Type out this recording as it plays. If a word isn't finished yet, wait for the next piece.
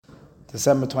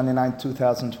December 29,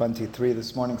 2023.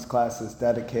 This morning's class is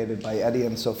dedicated by Eddie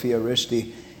and Sophia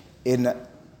Rishdi in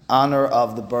honor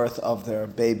of the birth of their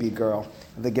baby girl.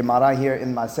 The Gemara here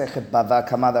in Masechet Bava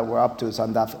Kama that we're up to is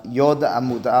on Daf Yod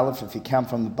Amud Aleph. If you count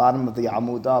from the bottom of the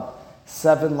Amud up,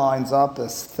 7 lines up,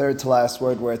 this third to last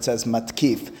word where it says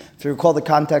matkif. If you recall, the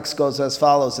context goes as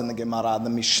follows in the Gemara. The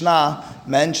Mishnah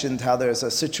mentioned how there's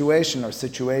a situation or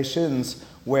situations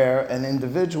where an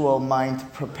individual might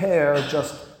prepare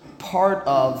just part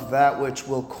of that which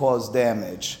will cause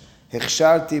damage.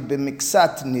 Hiksharti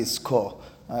b'miksat nisko.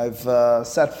 I've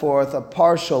set forth a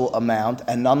partial amount,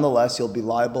 and nonetheless you'll be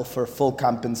liable for full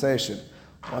compensation.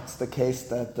 What's the case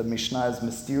that the Mishnah is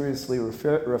mysteriously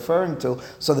referring to?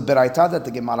 So the Beraita that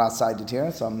the Gemara cited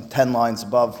here, some 10 lines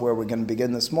above where we're going to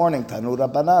begin this morning, Tanu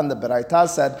Rabbanan, the Beraita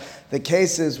said the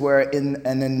case is where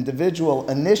an individual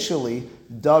initially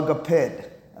dug a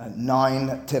pit,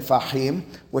 9 tefahim,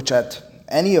 which at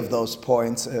any of those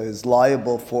points is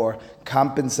liable for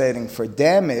compensating for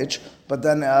damage, but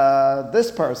then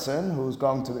this person, who's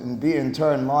going to be in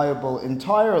turn liable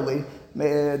entirely,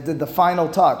 did the final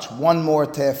touch, 1 more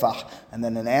tefah, and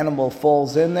then an animal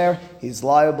falls in there, he's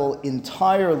liable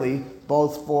entirely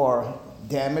both for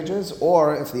damages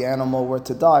or if the animal were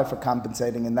to die for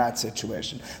compensating in that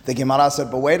situation. The Gemara said,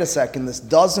 but wait a second, this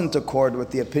doesn't accord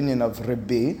with the opinion of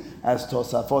Rabbi, as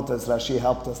Tosafot, as Rashi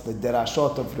helped us, the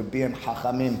derashot of Rabbi and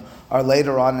Chachamim are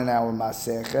later on in our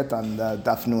Masechet on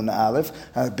Daf Nun Aleph,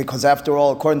 because after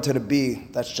all, according to Rabbi,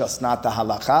 that's just not the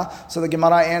halacha. So the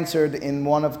Gemara answered in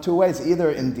one of 2 ways.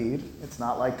 Either indeed, it's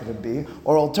not like Rabbi,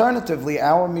 or alternatively,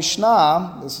 our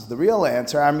Mishnah, this is the real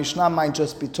answer, our Mishnah might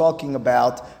just be talking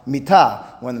about mitah.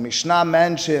 When the Mishnah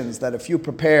mentions that if you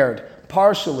prepared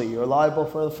partially, you're liable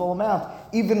for the full amount.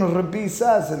 Even Rabbi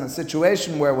says in a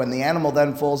situation where when the animal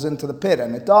then falls into the pit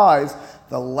and it dies,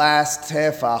 the last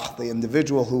tefach, the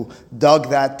individual who dug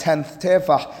that 10th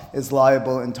tefach, is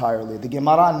liable entirely. The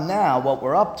Gemara now, what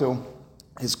we're up to,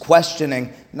 is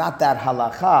questioning not that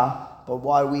halacha, but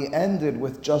why we ended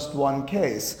with just one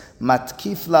case.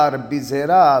 Matkifla Rabbi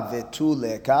Zera vetu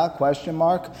leka, question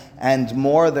mark, and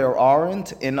more there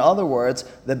aren't. In other words,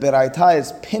 the Beraita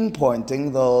is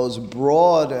pinpointing those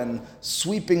broad and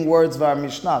sweeping words of our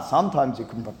Mishnah. Sometimes you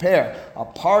can prepare a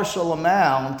partial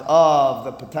amount of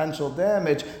the potential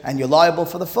damage and you're liable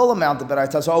for the full amount. The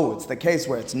Beraita says, oh, it's the case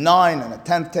where it's 9 and a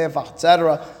 10th tefach,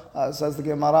 etc. Says the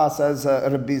Gemara, says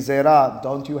Rabbi Zera,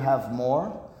 don't you have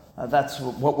more? That's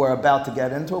what we're about to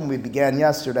get into, and we began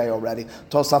yesterday already.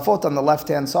 Tosafot on the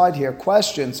left-hand side here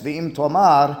questions, V'im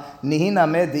tomar, nihina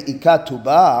med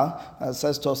ikatuba,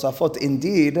 says Tosafot,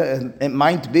 indeed, it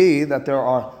might be that there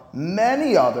are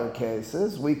many other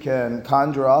cases we can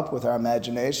conjure up with our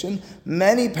imagination,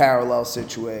 many parallel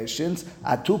situations.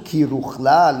 Atuki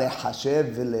ruchla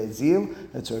lehashev v'lezil.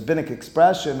 It's a rabbinic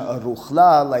expression, a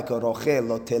ruchla, like a rochel,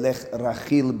 lo telech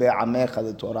rachil be'amecha,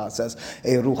 the Torah says.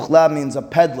 A ruchla means a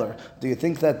peddler. Do you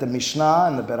think that the Mishnah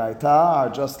and the Beraita are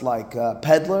just like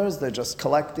peddlers? They're just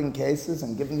collecting cases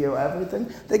and giving you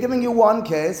everything? They're giving you one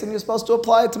case and you're supposed to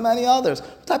apply it to many others.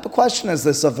 What type of question is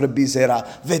this of Rabbi Zera?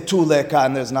 Vetuleka,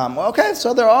 and there's not more. Okay,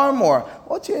 so there are more.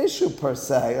 What's your issue per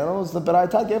se? The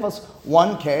Beraita gave us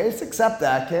one case, accept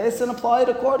that case, and apply it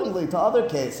accordingly to other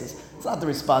cases. It's not the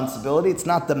responsibility, it's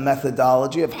not the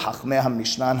methodology of Chachmei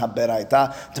HaMishnah and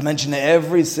HaBeraita to mention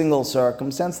every single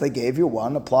circumstance. They gave you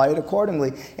one, apply it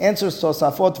accordingly. Answers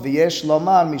Tosafot, V'yesh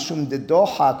lomar mishum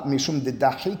dedochak, mishum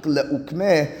dedachik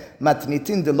leukmeh,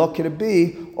 matnitin de lo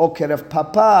kirbi, o kerev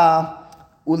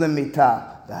papa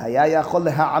ulemita. V'haya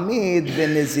yachol leha'amid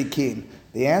v'nezikin.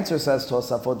 The answer, says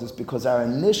Tosafot, is because our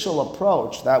initial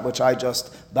approach, that which I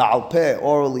just Ba'al Peh,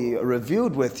 orally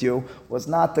reviewed with you, was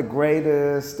not the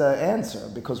greatest answer.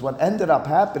 Because what ended up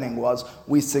happening was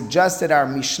we suggested our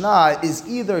Mishnah is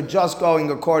either just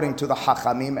going according to the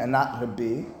Chachamim and not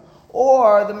Rabbi,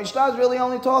 or the Mishnah is really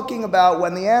only talking about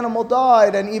when the animal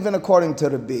died and even according to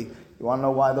Rabbi. You want to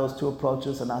know why those 2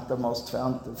 approaches are not the most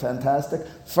fantastic?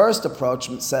 First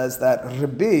approach says that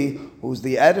Rabbi, who's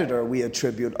the editor we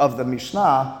attribute of the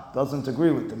Mishnah, doesn't agree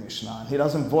with the Mishnah. He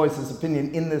doesn't voice his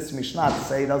opinion in this Mishnah to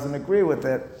say he doesn't agree with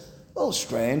it. A little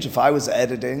strange. If I was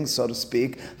editing, so to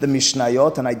speak, the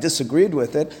Mishnayot and I disagreed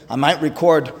with it, I might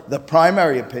record the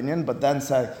primary opinion, but then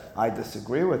say, I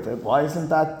disagree with it. Why isn't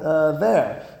that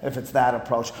there, if it's that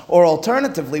approach? Or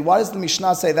alternatively, why does the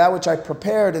Mishnah say that which I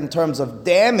prepared in terms of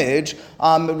damage,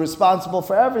 I'm responsible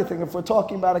for everything if we're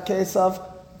talking about a case of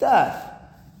death?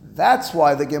 That's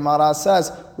why the Gemara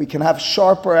says we can have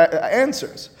sharper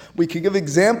answers. We can give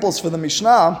examples for the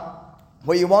Mishnah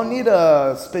Well, you won't need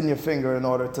to spin your finger in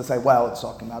order to say, well, it's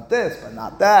talking about this, but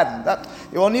not that, and that.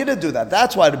 You won't need to do that.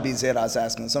 That's why the Bizera is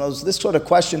asking. So this sort of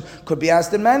question could be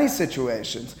asked in many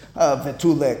situations.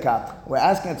 We're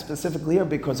asking it specifically here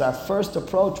because our first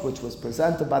approach, which was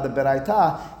presented by the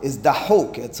Beraita, is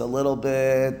dahuk. It's a little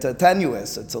bit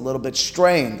tenuous. It's a little bit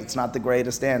strained. It's not the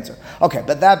greatest answer. Okay,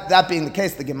 but that being the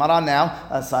case, the Gemara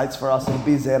now cites for us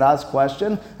Rabbi Zera's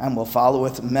question, and we'll follow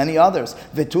with many others.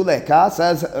 Vetuleka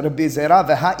says Rabbi Zera,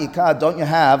 don't you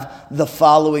have the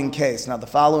following case? Now, the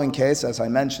following case, as I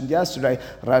mentioned yesterday,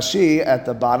 Rashi at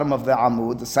the bottom of the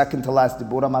Amud, the second to last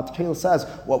Dibura Matchil, says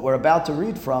what we're about to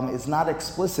read from is not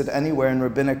explicit anywhere in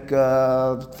rabbinic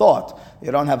thought.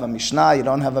 You don't have a Mishnah, you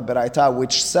don't have a Beraita,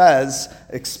 which says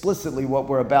explicitly what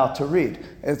we're about to read.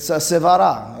 It's a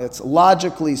Sevara. It's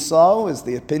logically so, is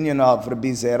the opinion of Rabbi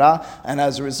Zera, and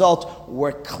as a result,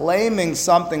 we're claiming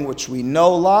something which we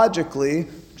know logically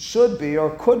should be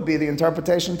or could be the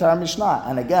interpretation to our Mishnah.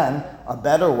 And again, a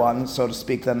better one, so to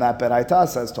speak, than that Beraita,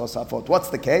 says Tosafot. What's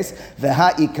the case?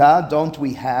 Veha don't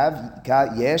we have,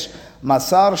 ika yesh,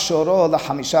 masar shoro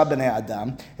lahamisha b'nei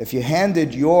adam. If you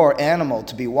handed your animal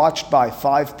to be watched by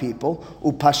 5 people,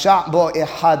 upasha bo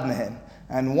ehad mehem,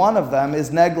 and one of them is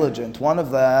negligent. One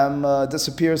of them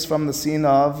disappears from the scene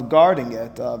of guarding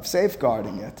it, of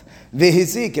safeguarding it.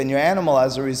 Vihizik, and your animal,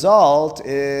 as a result,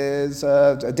 is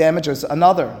damages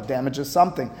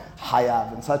something.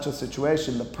 Hayav. In such a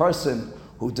situation, the person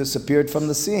who disappeared from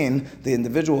the scene, the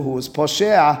individual who was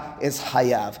poshea, is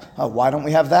hayav. Why don't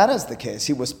we have that as the case?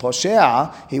 He was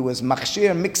poshea, he was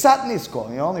machshir miksat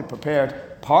nisko. He only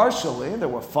prepared partially. There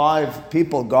were 5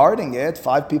 people guarding it,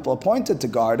 5 people appointed to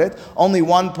guard it. Only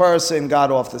one person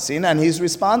got off the scene, and he's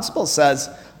responsible, says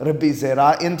Rabbi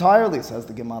Zera, entirely. Says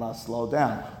the Gemara, slow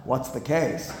down. What's the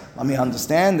case? Let me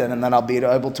understand it, and then I'll be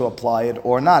able to apply it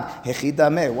or not.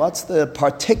 Hechidame, what's the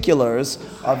particulars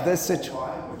of this situation?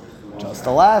 Just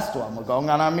the last one. We're going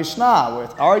on our Mishnah.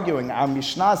 We're arguing. Our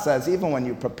Mishnah says even when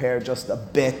you prepare just a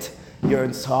bit, you're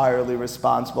entirely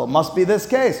responsible. It must be this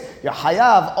case. You're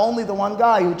hayav, only the one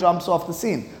guy who jumps off the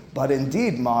scene. But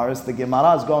indeed, Mars, the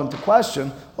Gemara is going to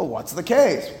question, well, what's the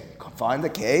case? You can find a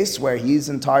case where he's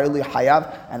entirely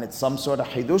hayav and it's some sort of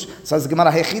hidush. Says the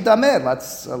Gemara,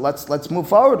 let's move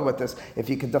forward with this. If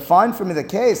you could define for me the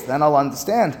case, then I'll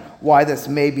understand why this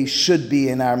maybe should be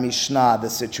in our Mishnah, the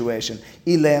situation.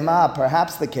 Ilema,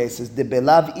 perhaps the case is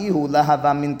debelav ihu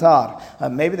lahava mintar.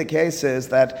 Maybe the case is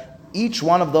that each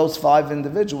one of those 5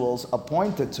 individuals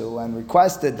appointed to and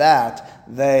requested that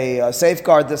they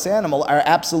safeguard this animal are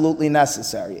absolutely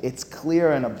necessary. It's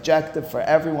clear and objective for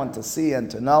everyone to see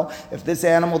and to know. If this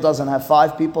animal doesn't have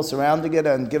 5 people surrounding it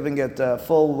and giving it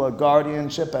full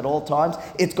guardianship at all times,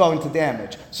 it's going to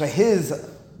damage. So his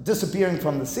disappearing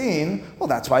from the scene, well,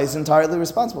 that's why he's entirely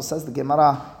responsible, says the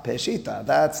Gemara, Peshita.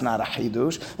 That's not a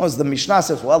Hidush. Whereas the Mishnah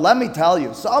says, well, let me tell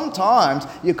you, sometimes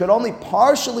you could only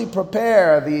partially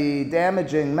prepare the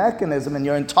damaging mechanism and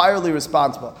you're entirely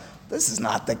responsible. This is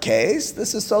not the case.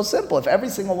 This is so simple. If every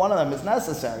single one of them is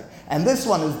necessary, and this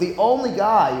one is the only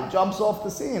guy who jumps off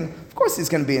the scene, of course he's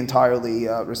going to be entirely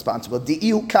responsible.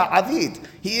 Di'ihu ka'avid.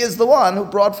 He is the one who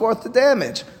brought forth the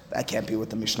damage. That can't be what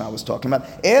the Mishnah was talking about.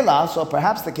 Ela, so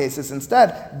perhaps the case is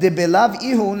instead, de belav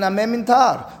ihu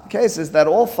namemintar. The case is that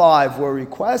all 5 were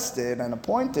requested and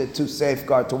appointed to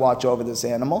safeguard, to watch over this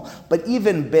animal, but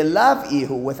even belav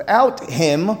ihu, without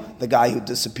him, the guy who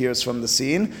disappears from the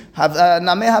scene,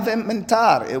 namehavim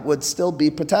mintar, it would still be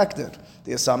protected.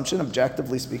 The assumption,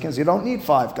 objectively speaking, is you don't need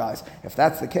 5 guys. If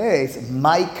that's the case,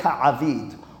 my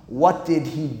ka'avid, what did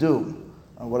he do?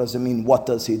 What does it mean? What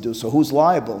does he do? So who's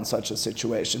liable in such a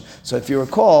situation? So if you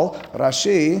recall,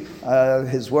 Rashi,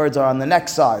 his words are on the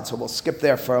next side. So we'll skip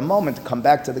there for a moment to come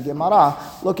back to the Gemara.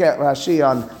 Look at Rashi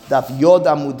on Daf Yod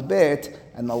Amud Bet,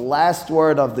 and the last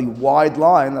word of the wide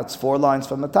line, that's 4 lines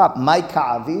from the top. Mai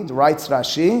ka'avid, writes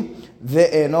Rashi,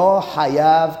 ve'eno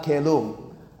hayav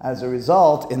kelum. As a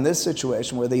result, in this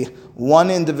situation where the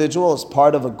one individual is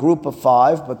part of a group of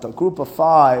 5, but the group of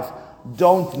 5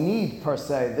 don't need, per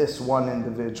se, this one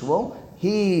individual,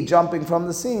 he jumping from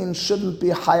the scene shouldn't be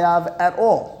hayav at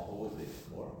all.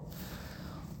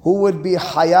 Who would be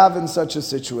hayav in such a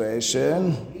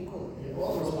situation?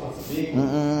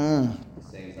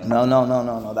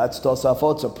 No. That's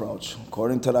Tosafot's approach.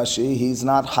 According to Rashi, he's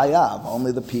not hayav.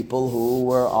 Only the people who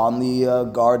were on the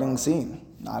guarding scene,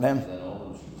 not him.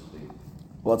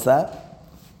 What's that?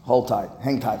 Hold tight,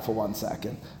 hang tight for 1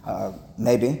 second.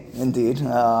 Maybe, indeed,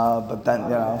 but then,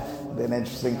 be an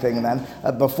interesting thing then.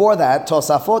 Before that,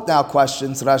 Tosafot now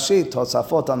questions Rashi.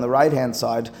 Tosafot on the right-hand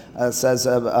side says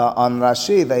on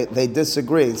Rashi, they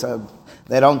disagree. So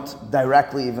They don't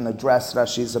directly even address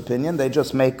Rashi's opinion. They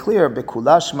just make clear,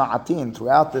 Bikulash Ma'atin,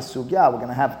 throughout this sugya, we're going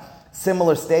to have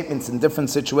similar statements in different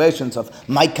situations of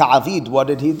Maika Avid, what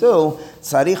did he do?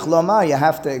 Sarich Lomar, you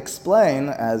have to explain,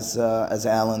 as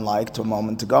Alan liked a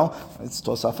moment ago. It's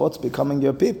Tosafot's becoming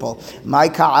your people.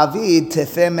 Maika Avid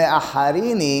tefe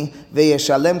me'aharini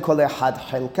ve'yeshalem kol echad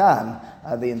chelkan.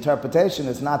 The interpretation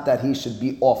is not that he should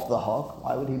be off the hook.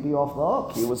 Why would he be off the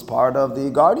hook? He was part of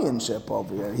the guardianship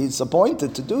over here. He's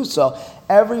appointed to do so.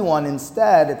 Everyone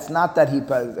instead, it's not that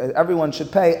everyone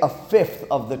should pay a fifth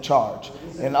of the charge.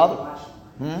 In other,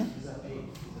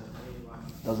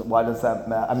 why does that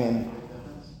matter? I mean,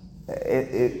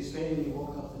 it's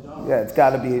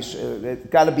got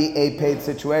to be a paid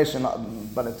situation,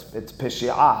 but it's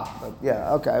pishia. But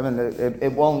yeah, okay. I mean,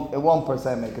 it won't per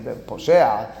se make it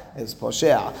poshea. Is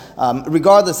poshea.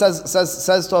 Regardless, says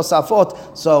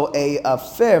Tosafot. So a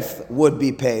fifth would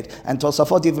be paid, and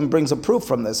Tosafot even brings a proof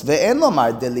from this. Ve'en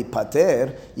lomar deli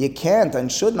pater. You can't and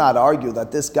should not argue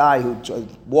that this guy who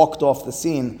walked off the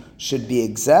scene should be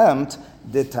exempt.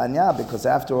 Ditanya, because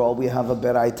after all, we have a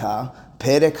beraita.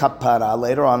 Perek HaPara,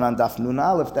 later on Daf Nun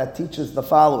Aleph, that teaches the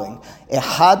following.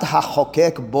 Ehad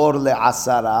hachokek bor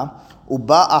le'asara,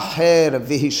 uba acher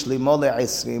v'hishlimo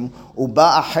le'esrim,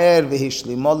 uba acher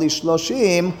v'hishlimo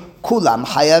le'shloshim, kulam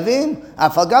hayavim.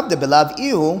 Afagav debelav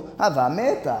ihu, hava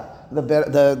meta.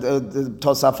 The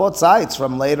Tosafot cites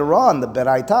from later on, the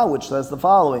Beraita, which says the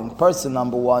following. Person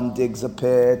number one digs a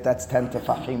pit that's 10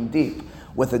 tefachim deep.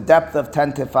 With a depth of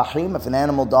 10 tefachim, if an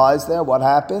animal dies there, what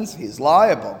happens? He's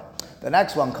liable. The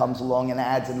next one comes along and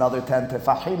adds another 10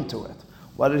 tefachim to it.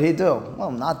 What did he do? Well,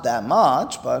 not that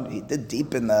much, but he did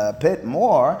deepen the pit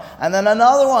more. And then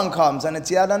another one comes, and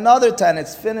it's yet another 10.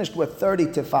 It's finished with 30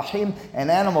 tefachim. An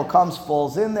animal comes,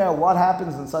 falls in there. What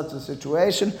happens in such a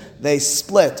situation? They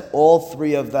split. All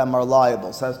three of them are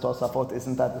liable. Says Tosafot,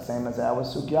 isn't that the same as our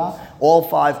sugya? All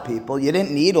five people. You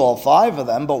didn't need all five of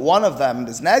them, but one of them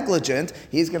is negligent.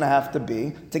 He's going to have to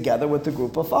be together with the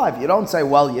group of five. You don't say,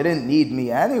 well, you didn't need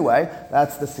me anyway.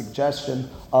 That's the suggestion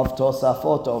of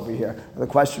Tosafot over here. The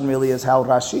question really is how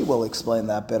Rashi will explain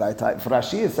that bit. If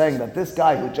Rashi is saying that this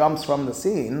guy who jumps from the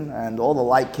scene and all the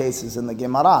like cases in the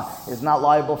Gemara is not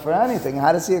liable for anything,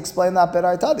 how does he explain that bit?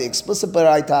 The explicit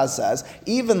beraita says,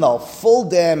 even though full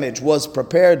damage was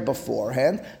prepared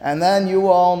beforehand, and then you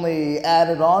only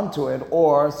added on to it,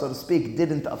 or, so to speak,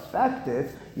 didn't affect it,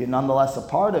 you're nonetheless a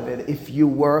part of it if you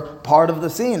were part of the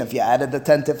scene, if you added the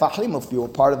 10 tefachim, if you were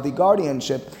part of the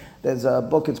guardianship. There's a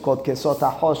book, it's called Kesot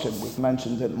HaHoshen. We've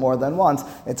mentioned it more than once.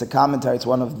 It's a commentary. It's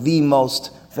one of the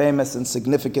most famous and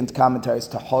significant commentaries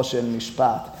to Hoshen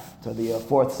Mishpat, to the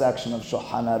fourth section of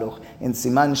Shulchan Aruch. In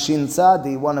Siman Shin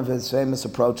Tzadi, one of his famous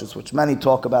approaches, which many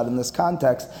talk about in this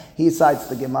context, he cites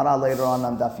the Gemara later on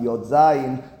Daf Yod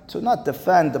Zayin to not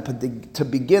defend, to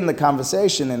begin the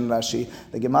conversation in Rashi.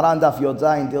 The Gemara on Daf Yod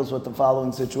Zayin deals with the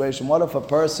following situation. What if a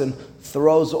person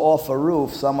throws off a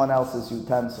roof someone else's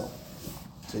utensil?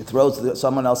 So he throws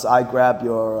someone else, I grab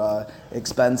your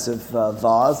expensive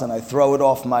vase and I throw it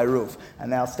off my roof. And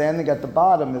now standing at the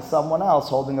bottom is someone else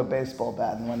holding a baseball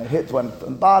bat. And when at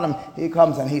the bottom, he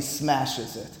comes and he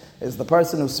smashes it. Is the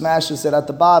person who smashes it at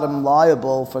the bottom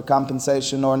liable for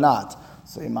compensation or not?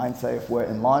 So you might say, if we're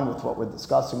in line with what we're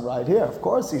discussing right here, of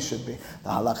course he should be. The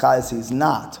halakha is he's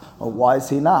not. Or why is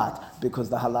he not? Because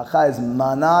the halakha is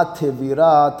mana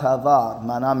tivira tavar.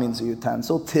 Mana means a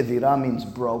utensil. Tivira means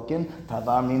broken.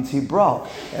 Tavar means he broke.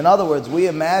 In other words, we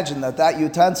imagine that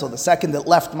utensil, the second it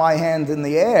left my hand in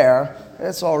the air,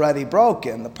 it's already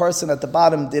broken. The person at the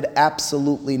bottom did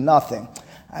absolutely nothing.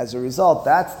 As a result,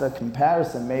 that's the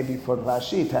comparison maybe for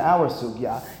Rashi to our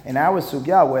sugya. In our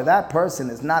sugya, where that person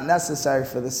is not necessary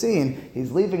for the scene,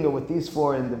 he's leaving it with these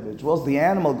four individuals. The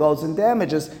animal goes and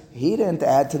damages. He didn't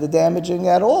add to the damaging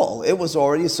at all. It was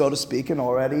already, so to speak, an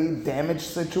already damaged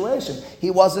situation.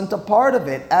 He wasn't a part of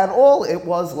it at all. It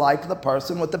was like the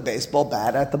person with the baseball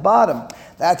bat at the bottom.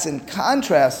 That's in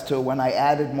contrast to when I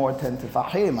added more 10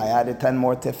 tefahim. I added 10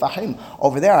 more tefahim.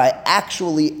 Over there, I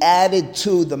actually added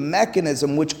to the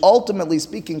mechanism which ultimately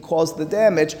speaking caused the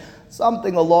damage.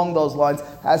 Something along those lines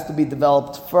has to be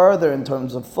developed further in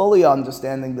terms of fully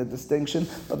understanding the distinction,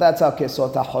 but that's how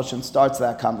Kesot HaHoshen starts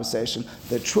that conversation.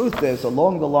 The truth is,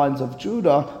 along the lines of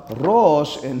Judah,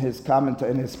 Rosh, in his comment,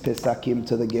 in his Pisakim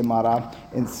to the Gemara,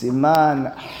 in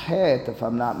Siman Het, if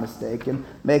I'm not mistaken,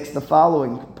 makes the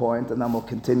following point, and then we'll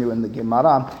continue in the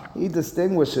Gemara. He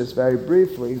distinguishes very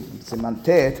briefly, Siman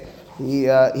Tet, he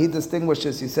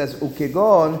distinguishes, he says,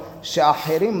 Ukegon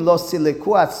she'acherim lo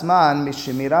siliku atzman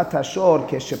mishemirat hashor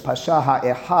keshepasha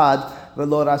ha'ehad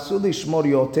ולא רצו לשמור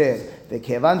יותר,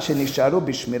 וכיוון שנשארו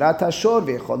בשמירת השור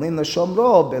ויכולים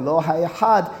לשומרו בלא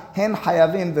האחד, הן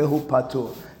חייבים והוא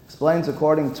פטור. Explains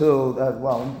according to,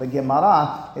 the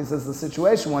Gemara, he says the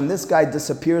situation when this guy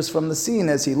disappears from the scene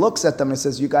is he looks at them and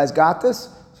says, you guys got this?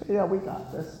 So yeah, we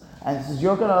got this. And he says,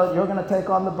 you're gonna take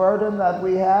on the burden that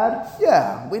we had?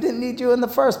 Yeah, we didn't need you in the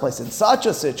first place. In such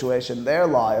a situation, they're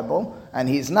liable, and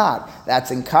he's not.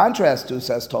 That's in contrast to,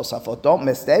 says Tosafot, don't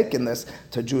mistake in this,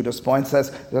 to Judah's point,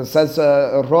 says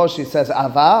Rosh, he says,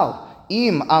 Aval.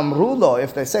 Im amrulo,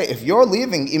 if they say, if you're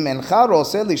leaving, im encha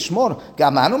roseh lishmor,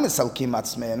 gamanu misalkim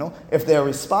atzmenu, if their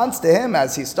response to him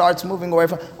as he starts moving away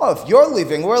from, if you're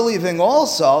leaving, we're leaving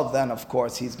also, then of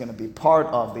course he's going to be part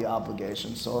of the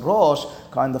obligation. So Rosh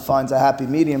kind of finds a happy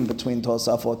medium between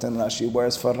Tosafot and Rashi,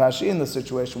 whereas for Rashi, in the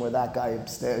situation where that guy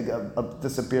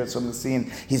disappears from the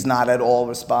scene, he's not at all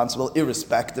responsible,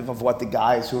 irrespective of what the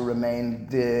guys who remained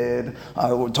did.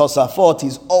 Tosafot,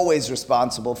 he's always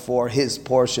responsible for his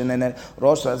portion in it.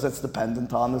 Rosh says it's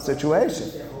dependent on the situation.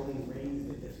 If they're holding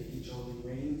reins, if they're each holding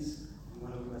reins,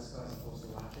 one of them is supposed to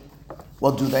watch it.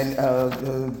 Well, do they?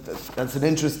 That's an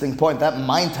interesting point. That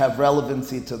might have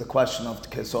relevancy to the question of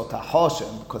kesot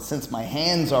ha'hoshen, because since my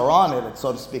hands are on it, it's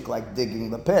so to speak like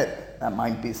digging the pit. That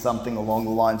might be something along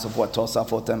the lines of what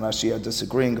Tosafot and Rashi are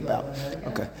disagreeing about.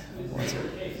 Okay.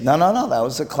 No. That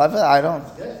was a clever. I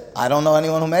don't know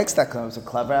anyone who makes that. It was a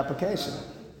clever application.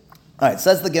 All right,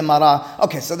 says the Gemara.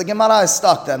 Okay, so the Gemara is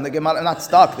stuck then. The Gemara, not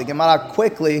stuck, the Gemara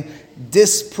quickly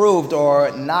disproved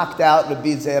or knocked out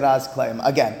Rabbi Zera's claim.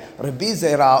 Again, Rabbi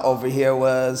Zera over here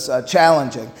was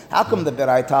challenging. How come the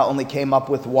Beraita only came up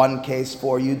with one case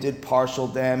for you did partial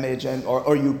damage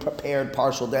or you prepared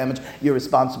partial damage? You're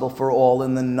responsible for all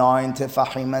in the 9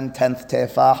 tefahim and 10th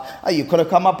tefah. You could have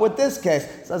come up with this case.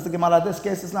 Says the Gemara, this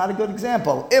case is not a good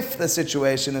example. If the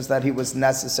situation is that he was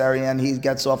necessary and he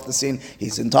gets off the scene,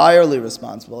 he's entirely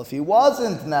responsible. If he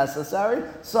wasn't necessary,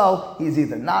 so he's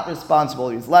either not responsible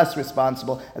or he's less responsible.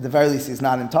 At the very least, he's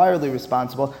not entirely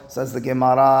responsible, says the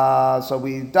Gemara. So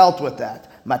we dealt with that.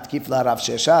 Matkifla Rav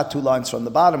Sheshat, 2 lines from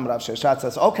the bottom. Rav Sheshat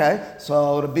says, okay,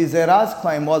 so Rabbi Zera's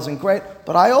claim wasn't great,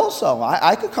 but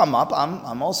I could come up,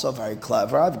 I'm also very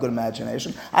clever, I have a good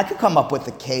imagination. I could come up with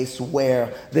a case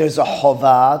where there's a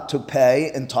chovah to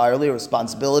pay entirely, a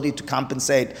responsibility to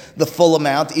compensate the full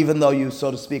amount, even though you,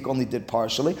 so to speak, only did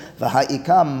partially.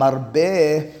 V'ha'ika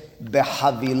marbeh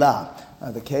behavila.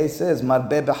 The case is,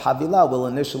 Marbeh behavila will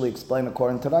initially explain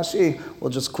according to Rashi. We'll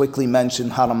just quickly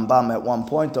mention Harambam at one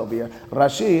point over here.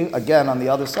 Rashi, again, on the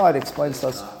other side, explains to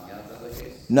us...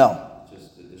 No.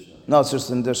 No, it's just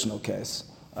an additional case.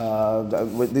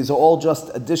 These are all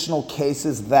just additional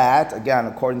cases that, again,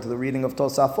 according to the reading of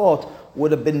Tosafot,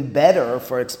 would have been better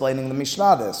for explaining the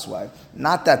Mishnah this way.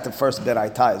 Not that the first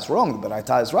Beraita is wrong, the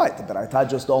Beraita is right. The Beraita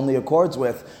just only accords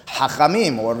with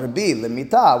Hachamim or Rabbi,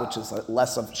 Limita, which is a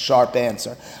less of sharp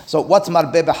answer. So what's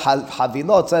Marbeh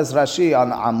Havilot? Says Rashi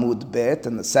on Amud Bet,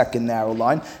 in the second narrow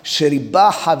line,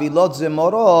 Sheriba Havilot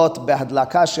Zemorot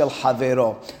Behadlaka Shel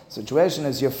Havero. Situation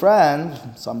is your friend,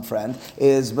 some friend,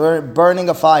 is burning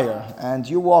a fire, and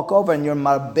you walk over and you're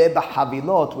marbeh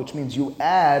havilot, which means you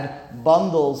add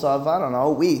bundles of,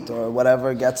 wheat or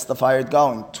whatever gets the fire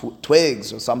going,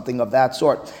 twigs or something of that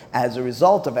sort. As a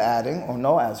result of adding, or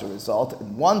no as a result,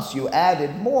 once you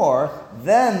added more,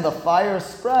 then the fire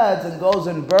spreads and goes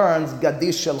and burns,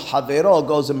 gadish shel havero,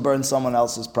 goes and burns someone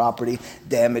else's property,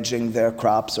 damaging their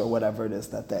crops or whatever it is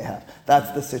that they have.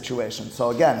 That's the situation.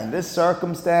 So again, in this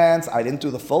circumstance, I didn't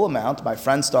do the full amount. My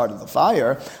friend started the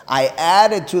fire. I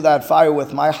added to that fire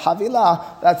with my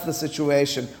havilah. That's the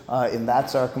situation in that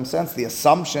circumstance. The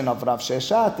assumption of Rav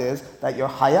Sheshat is that you're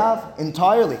hayav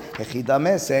entirely.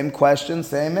 Hechidameh, same question,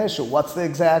 same issue. What's the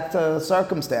exact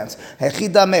circumstance?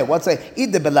 Hechidameh, what's a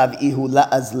idebelav ihu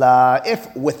la'azla?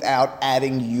 If without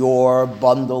adding your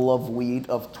bundle of wheat,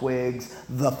 of twigs,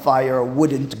 the fire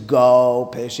wouldn't go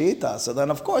peshita. So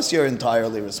then, of course, you're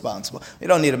entirely responsible. You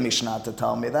don't need a Mishnah to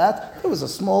tell me that. It was a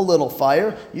small little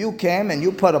fire. You came and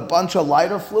you put a bunch of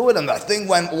lighter fluid and the thing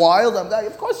went wild.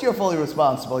 Of course you're fully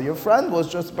responsible. Your friend was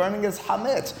just burning his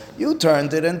hametz. You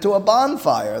turned it into a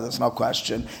bonfire. There's no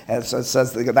question. And so it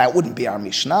says that wouldn't be our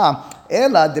Mishnah.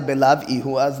 Ela de belav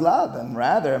ihu azla. Then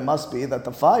rather it must be that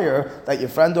the fire that your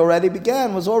friend already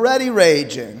began was already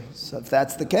raging. So if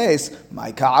that's the case,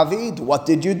 my ka'avid, what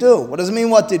did you do? What does it mean,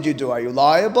 what did you do? Are you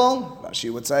liable?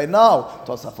 Rashi would say no.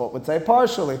 Tosafot would say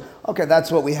partially. Okay,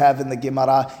 that's what we have in the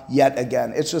Gemara yet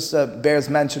again. It's just bears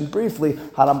mention briefly.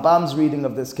 Harambam's reading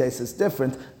of this case is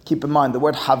different. Keep in mind, the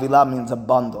word havilah means a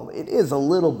bundle. It is a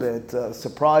little bit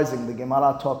surprising. The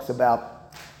Gemara talks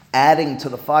about adding to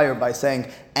the fire by saying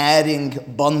adding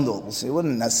bundles. You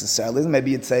wouldn't necessarily.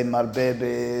 Maybe you'd say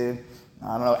marbebe,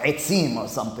 I don't know, etzim or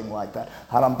something like that.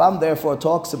 Harambam therefore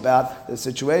talks about the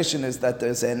situation is that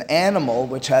there's an animal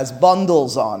which has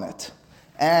bundles on it.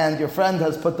 And your friend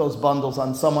has put those bundles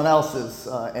on someone else's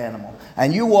animal.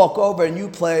 And you walk over and you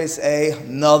place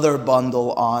another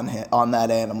bundle on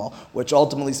that animal, which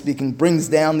ultimately speaking brings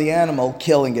down the animal,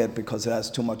 killing it because it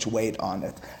has too much weight on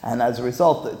it. And as a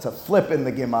result, it's a flip in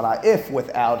the Gemara. If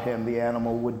without him the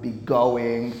animal would be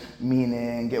going,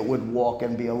 meaning it would walk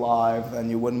and be alive, then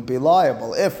you wouldn't be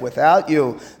liable. If without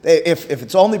you, if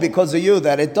it's only because of you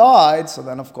that it died, so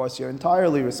then of course you're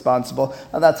entirely responsible.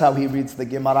 And that's how he reads the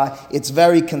Gemara. It's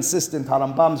very consistent,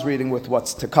 Harambam's reading, with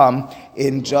what's to come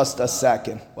in just a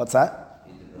second. What's that?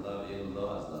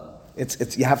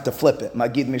 It's you have to flip it.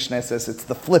 Magid Mishneh says it's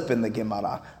the flip in the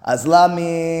Gemara. Azla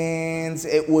means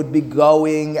it would be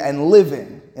going and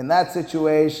living. In that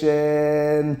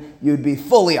situation, you'd be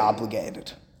fully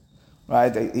obligated.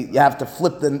 Right? You have to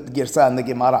flip the Girsa and the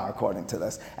Gemara according to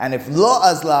this. And if lo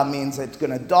azla means it's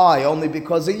going to die only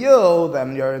because of you,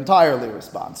 then you're entirely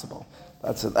responsible.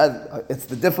 It's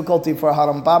the difficulty for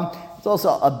Harambam. It's also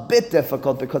a bit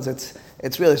difficult because it's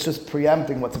just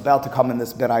preempting what's about to come in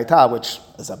this Beraita, which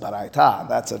is a Beraita.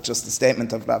 That's just a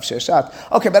statement of Rav Sheshat.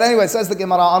 Okay, but anyway, says the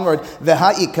Gemara onward,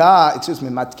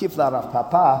 Matkif la Rav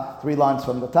Papa, 3 lines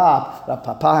from the top, Rav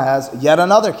Papa has yet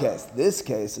another case. This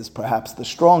case is perhaps the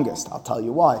strongest. I'll tell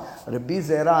you why. Rabbi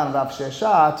Zera and Rav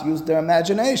Sheshat used their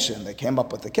imagination. They came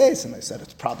up with the case and they said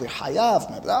it's probably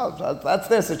Hayav. Maybe that's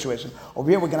their situation.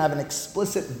 Over here we're going to have an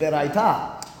explicit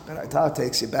Beraita. Beraita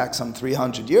takes you back some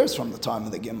 300 years from the time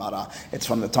of the Gemara. It's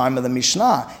from the time of the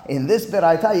Mishnah. In this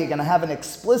Beraita, you're going to have an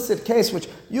explicit case which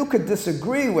you could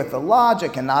disagree with the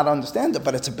logic and not understand it,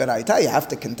 but it's a Beraita. You have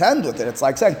to contend with it. It's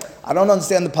like saying, I don't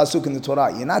understand the Pasuk in the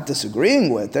Torah. You're not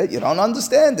disagreeing with it. You don't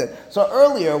understand it. So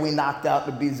earlier, we knocked out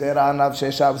the Bizera and Rav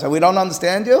Shesha. We said, we don't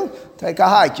understand you? Take a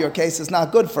hike. Your case is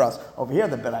not good for us. Over here,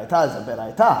 the Beraita is a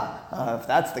Beraita. If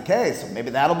that's the case,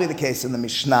 maybe that'll be the case in the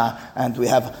Mishnah, and we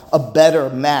have a better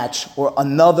match or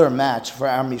another match for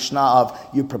our Mishnah of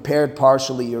you prepared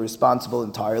partially, you're responsible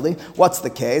entirely. What's the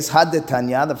case? Had the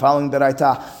Tanya, the following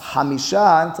Beraita,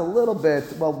 Hamisha, and it's a little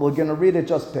bit, well, we're going to read it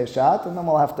just Peshat, and then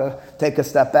we'll have to take a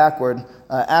step backward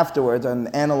afterwards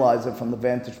and analyze it from the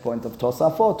vantage point of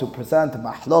Tosafot to present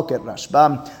Mahloket,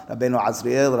 Rashbam, Rabbeinu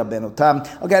Azriel, Rabbeinu Tam.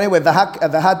 Okay, anyway,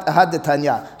 Had the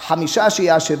Tanya, Hamisha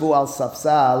sheyashivu al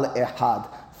safsal ehad.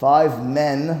 5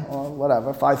 men, or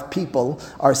whatever, 5 people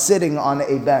are sitting on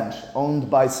a bench owned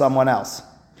by someone else.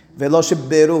 Velo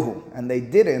shibberuhu, and they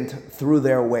didn't, through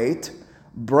their weight,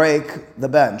 break the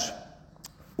bench.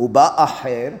 Uba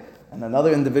aher, and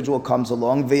another individual comes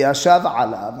along, v'yashav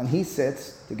alav, and he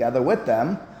sits together with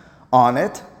them on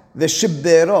it,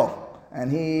 v'shibbero,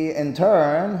 and he in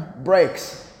turn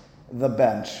breaks the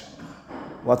bench.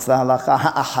 What's the halacha?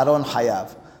 Ha'aharon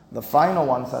hayav. The final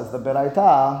one says the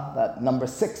Beraita, that number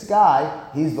 6 guy,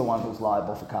 he's the one who's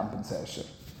liable for compensation.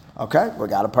 Okay, we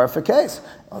got a perfect case.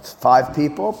 It's 5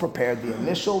 people prepared the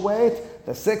initial weight.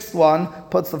 The 6th one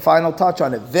puts the final touch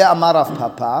on it. Ve'amar Rav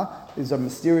Papa. These are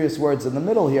mysterious words in the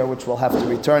middle here, which we'll have to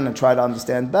return and try to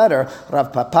understand better.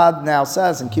 Rav Papa now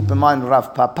says, and keep in mind,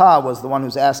 Rav Papa was the one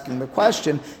who's asking the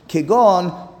question,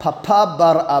 Kigon Papa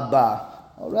Bar Abba.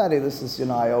 Already, this is,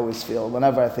 I always feel,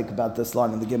 whenever I think about this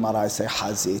line in the Gemara, I say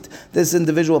Hazit. This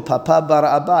individual, Papa Bar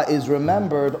Abba, is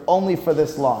remembered only for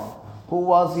this line. Who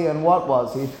was he and what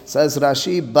was he? Says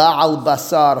Rashi, Ba'al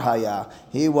Basar Haya.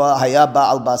 He was Haya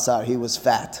Ba'al Basar. He was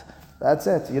fat. That's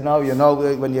it.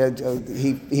 When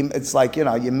it's like,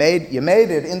 you made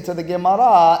it into the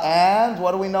Gemara, and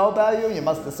what do we know about you? You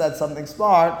must have said something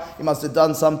smart. You must have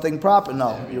done something proper.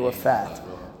 No, you were fat.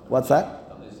 What's that?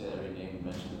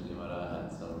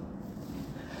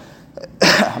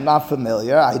 I'm not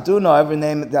familiar. I do know every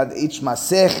name that each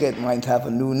masechet might have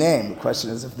a new name. The question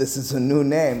is if this is a new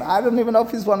name. I don't even know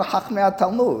if he's one of Chachmei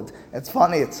Talmud. It's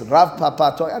funny. It's Rav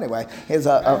Papa. Anyway, here's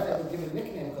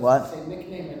what?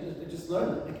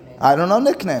 I don't know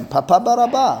nickname. Papa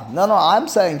Baraba. No, I'm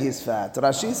saying he's fat.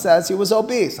 Rashi says he was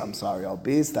obese. I'm sorry,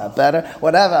 obese, that better.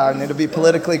 Whatever, I need to be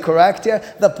politically correct here.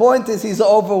 The point is he's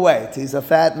overweight. He's a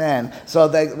fat man. So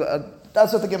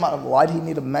that's what the Gemara, why do he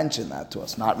need to mention that to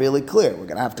us? Not really clear. We're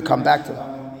going to have to come back to that.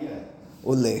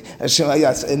 Uli.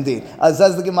 Yes, indeed.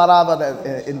 Says the Gemara, but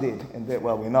indeed.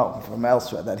 Well, we know from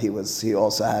elsewhere that he was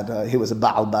a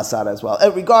Baal Basar as well.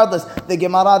 Regardless, the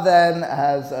Gemara then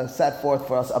has set forth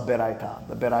for us a Beraita.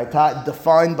 The Beraita,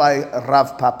 defined by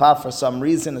Rav Papa for some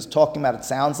reason, is talking about, it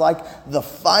sounds like, the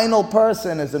final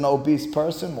person is an obese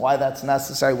person. Why that's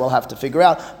necessary, we'll have to figure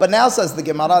out. But now, says the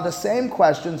Gemara, the same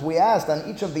questions we asked on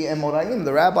each of the Emoraim,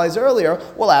 the rabbis earlier,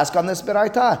 we'll ask on this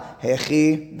Beraita.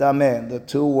 Hechi Dameh, the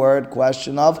two-word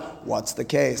question of what's the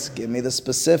case? Give me the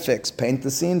specifics. Paint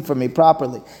the scene for me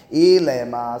properly.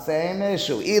 Ilema, same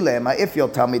issue. Ilema, if you'll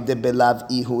tell me de belav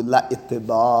ihu la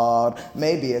itibar,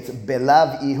 maybe it's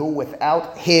belav ihu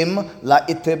without him la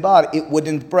itibar. It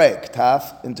wouldn't break.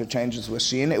 Taf interchanges with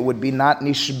shin. It would be not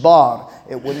nishbar.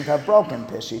 It wouldn't have broken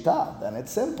pishita. Then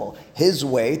it's simple. His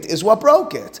weight is what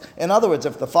broke it. In other words,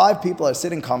 if the 5 people are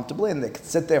sitting comfortably and they could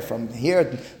sit there from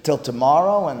here till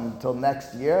tomorrow and till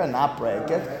next year and not break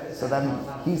it, so then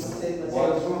he's. I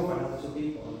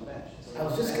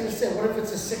was just going to say, what if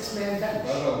it's a 6-man bench?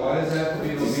 Why does that have to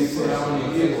be the least how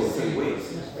many people?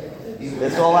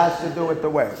 This all has to do with the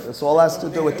weight. This all has to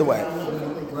do with the weight.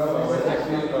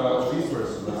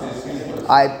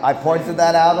 I pointed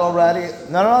that out already.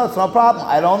 No, it's no problem.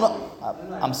 I don't know.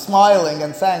 I'm smiling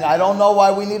and saying I don't know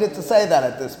why we needed to say that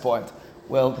at this point.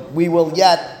 Well, we will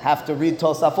yet have to read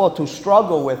Tosafot to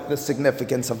struggle with the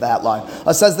significance of that line.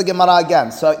 Says the Gemara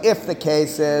again. So if the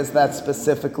case is that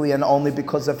specifically and only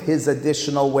because of his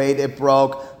additional weight it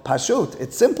broke, Pashut,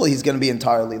 it's simple, he's going to be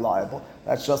entirely liable.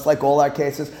 That's just like all our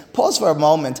cases. Pause for a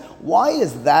moment. Why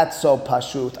is that so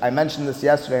Pashut? I mentioned this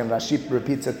yesterday and Rashi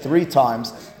repeats it 3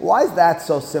 times. Why is that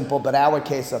so simple, but our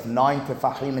case of 9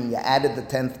 tefachim and you added the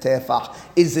 10th tefach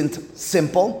isn't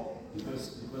simple?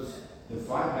 Because the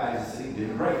 5 guys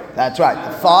didn't break. That's right.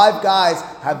 The 5 guys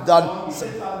have done.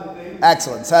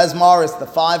 Excellent. Says Morris, the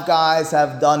 5 guys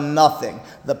have done nothing.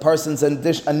 The person's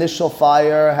initial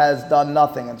fire has done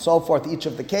nothing, and so forth. Each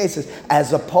of the cases,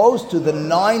 as opposed to the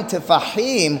 9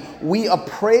 tefahim, we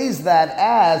appraise that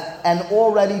as an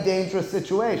already dangerous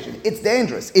situation. It's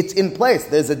dangerous. It's in place.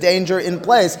 There's a danger in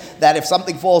place that if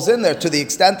something falls in there, to the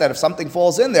extent that if something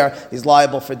falls in there, he's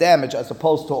liable for damage, as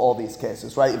opposed to all these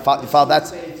cases, right? You follow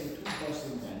that's.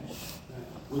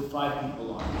 With 5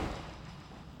 people on it.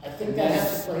 I think that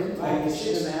has to play into it. They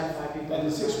shouldn't have 5 people.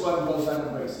 And the 6th one goes down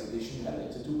and breaks it. They shouldn't have it.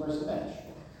 It's a 2-person bench.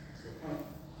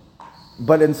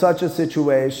 But in such a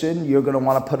situation, you're going to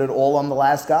want to put it all on the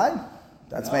last guy?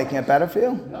 That's making it better for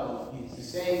you? No, he's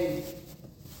saying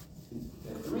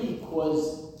the 3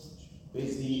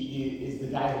 is the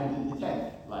guy who did the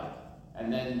 10,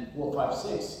 and then 4, 5,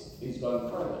 6 is going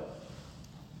further.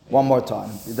 One more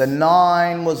time. The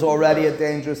 9 was already a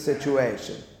dangerous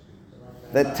situation.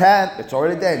 The 10, it's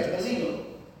already dangerous. Illegal.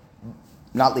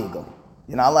 Not legal.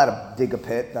 You're not allowed to dig a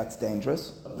pit. That's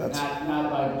dangerous. That's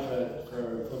not liable for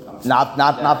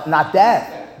not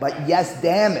death, but yes,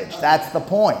 damage. That's the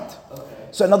point. Okay.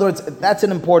 So in other words, that's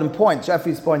an important point.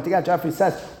 Jeffrey's pointing out. Jeffrey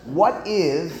says, what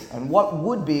is and what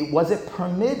would be, was it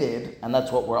permitted, and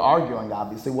that's what we're arguing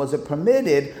obviously, was it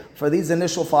permitted for these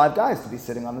initial 5 guys to be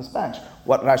sitting on this bench?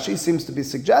 What Rashi seems to be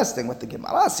suggesting, what the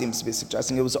Gemara seems to be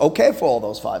suggesting, it was okay for all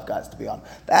those 5 guys to be on.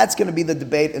 That's going to be the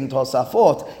debate in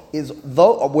Tosafot,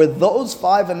 were those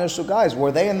 5 initial guys,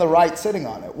 were they in the right sitting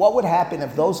on it? What would happen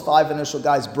if those 5 initial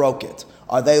guys broke it?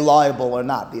 Are they liable or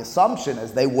not? The assumption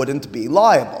is they wouldn't be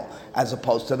liable, as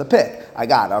opposed to the pit. I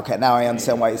got it. Okay, now I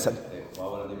understand why you said. Why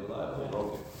would they be liable? They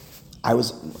broke it. I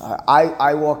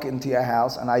walk into your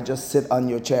house and I just sit on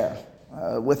your chair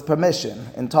with permission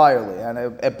entirely, and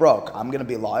it broke. I'm going to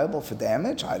be liable for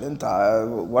damage? I didn't.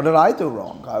 What did I do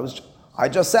wrong? I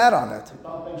just sat on it.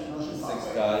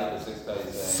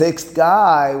 The 6th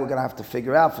guy, we're going to have to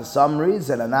figure out for some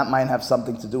reason, and that might have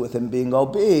something to do with him being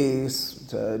obese.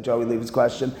 To Joey Levy's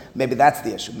question, maybe that's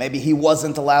the issue. Maybe he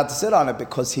wasn't allowed to sit on it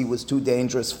because he was too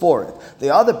dangerous for it.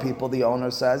 The other people, the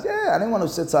owner says, yeah, anyone who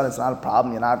sits on it's not a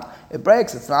problem. It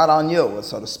breaks. It's not on you,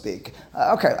 so to speak.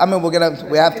 Okay, I mean, we have to.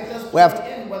 Whether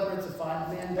it's a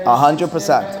 5-man bench,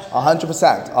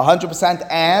 100%,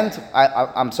 and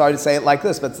I'm sorry to say it like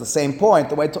this, but it's the same point.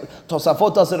 The way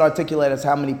Tosafot doesn't articulate as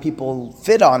how many people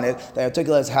fit on it, they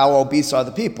articulate as how obese are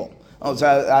the people. So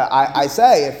I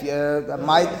say, if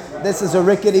this is a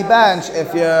rickety bench.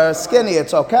 If you're skinny,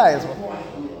 it's okay.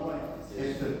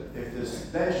 If this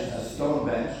bench is a stone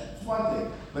bench, it's one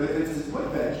thing. But if it's a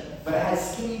wood bench, but it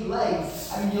has skinny legs,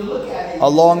 I mean, you look at it.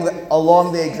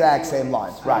 Along the exact same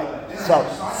lines, right?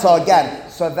 So again,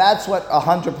 So that's what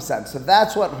 100%. So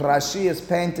that's what Rashi is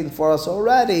painting for us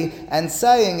already, and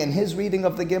saying in his reading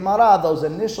of the Gemara, those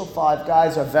initial 5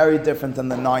 guys are very different than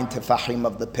the 9 tefahim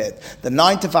of the pit. The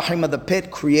 9 tefahim of the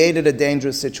pit created a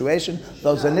dangerous situation.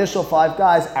 Those initial 5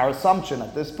 guys, our assumption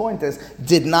at this point is,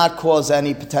 did not cause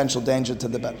any potential danger to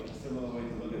the bench. Similar way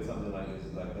to look at something like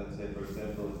this, like let's say for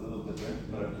example, it's a little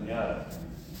different, but a piñata.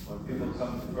 When people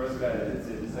come, the first guy that hits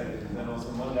it, the second, and then also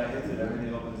one guy hits it,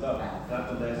 everything opens up. It's not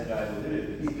the last guy who hit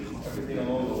it, it's everything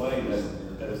along the way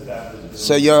that established.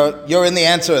 So you're in the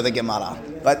answer of the Gemara.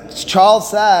 But Charles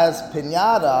says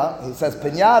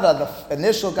piñata, the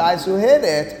initial guys who hit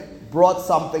it brought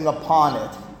something upon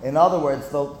it. In other words,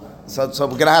 so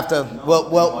we're gonna have to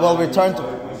we'll return to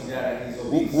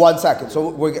 1 second.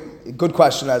 So good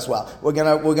question as well. We're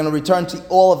gonna return to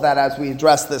all of that as we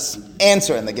address this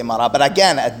answer in the Gemara. But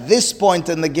again, at this point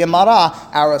in the Gemara,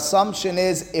 our assumption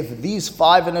is if these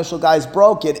 5 initial guys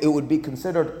broke it, it would be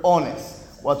considered honest.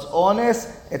 What's honest?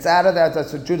 It's out of that.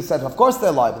 That's what Judah said. Of course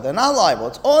they're liable. They're not liable.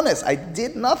 It's honest. I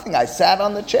did nothing. I sat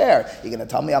on the chair. You're going to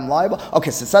tell me I'm liable?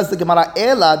 Okay, so it says the Gemara,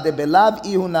 Ela de belav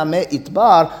ihu name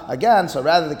itbar. Again, so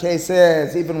rather the case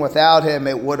is, even without him,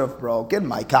 it would have broken.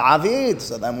 My ka'avid.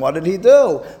 So then what did he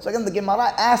do? So again, the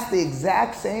Gemara asked the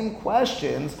exact same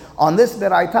questions on this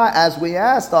beraita as we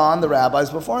asked on the rabbis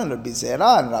before, in Rabbi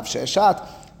Zera and Rav Sheshat.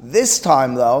 This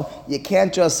time, though, you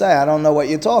can't just say, I don't know what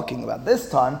you're talking about. This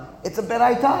time, it's a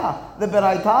beraita. The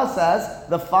beraita says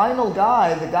the final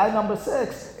guy, the guy number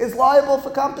 6, is liable for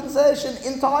compensation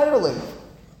entirely.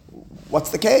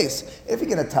 What's the case? If you're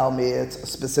going to tell me it's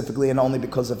specifically and only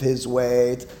because of his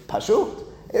weight, pashut.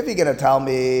 If you're going to tell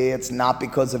me it's not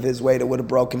because of his weight, it would have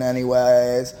broken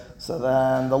anyways, so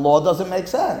then the law doesn't make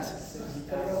sense.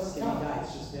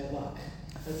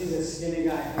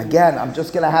 Again, I'm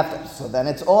just going to have to... So then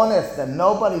it's honest, then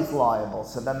nobody's liable.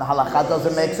 So then the halakha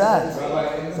doesn't make sense.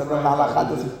 So then the halakha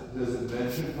doesn't... Does it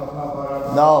mention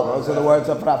Papa? No, those are the words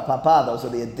of Rav Papa. Those are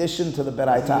the addition to the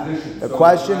beraita. The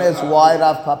question is why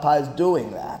Rav Papa is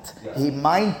doing that. He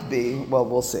might be... Well,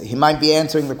 we'll see. He might be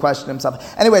answering the question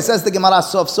himself. Anyway, it says the Gemara,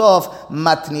 sof sof,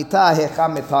 matnita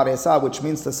hecha mitaresa, which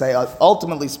means to say,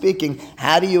 ultimately speaking,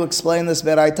 how do you explain this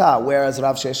beraita? Whereas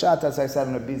Rav Sheshat, as I said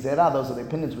in Rabbi Zera, those are the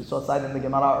opinions we saw cited in the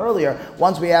Gemara earlier.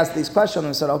 Once we asked these questions,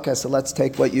 we said, okay, so let's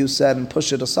take what you said and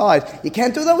push it aside. You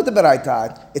can't do that with the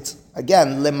beraita. It's,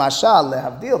 again, lemashal,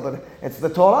 lehavdil, but it's the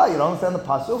Torah. You don't understand the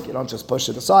pasuk. You don't just push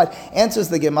it aside. Answers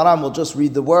the Gemara, and we'll just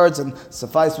read the words and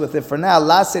suffice with it for now.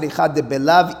 La sericha de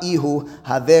belav ihu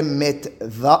have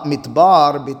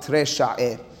mitbar bitre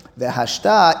sha'eh.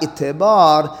 V'hashta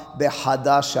itebar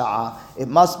behada sha'a. It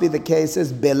must be the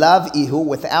cases belav ihu,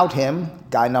 without him,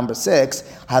 guy number 6,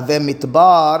 have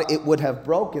mitbar, it would have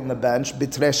broken the bench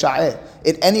bitre sha'eh.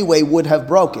 It anyway would have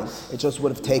broken. It just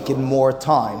would have taken more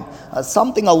time.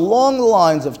 Something along the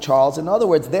lines of Charles. In other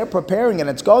words, they're preparing and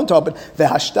it's going to open.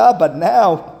 V'hashta, but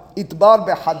now itbar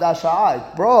behada sha'a.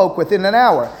 It broke within an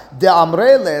hour. De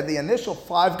amrele, the initial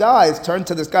 5 guys turned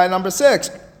to this guy number 6.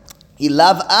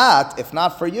 Ilav at, if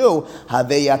not for you,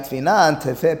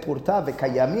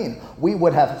 we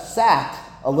would have sat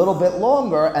a little bit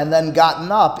longer and then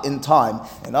gotten up in time.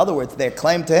 In other words, their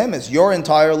claim to him is you're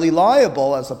entirely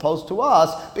liable as opposed to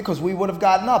us because we would have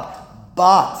gotten up.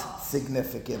 But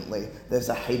significantly, there's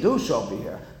a hidush over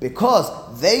here because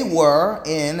they were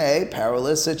in a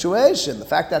perilous situation. The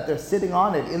fact that they're sitting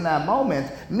on it in that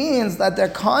moment means that they're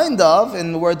kind of,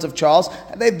 in the words of Charles,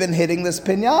 they've been hitting this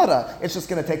piñata. It's just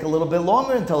going to take a little bit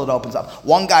longer until it opens up.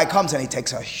 One guy comes and he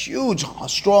takes a huge,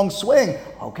 strong swing.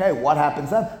 Okay, what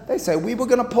happens then? They say, we were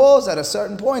going to pause at a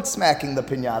certain point smacking the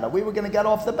piñata. We were going to get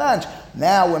off the bench.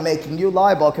 Now we're making you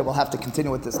liable. Okay, we'll have to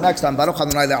continue with this next time. Baruch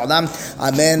Adonai le'olam.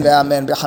 Amen ve'amen.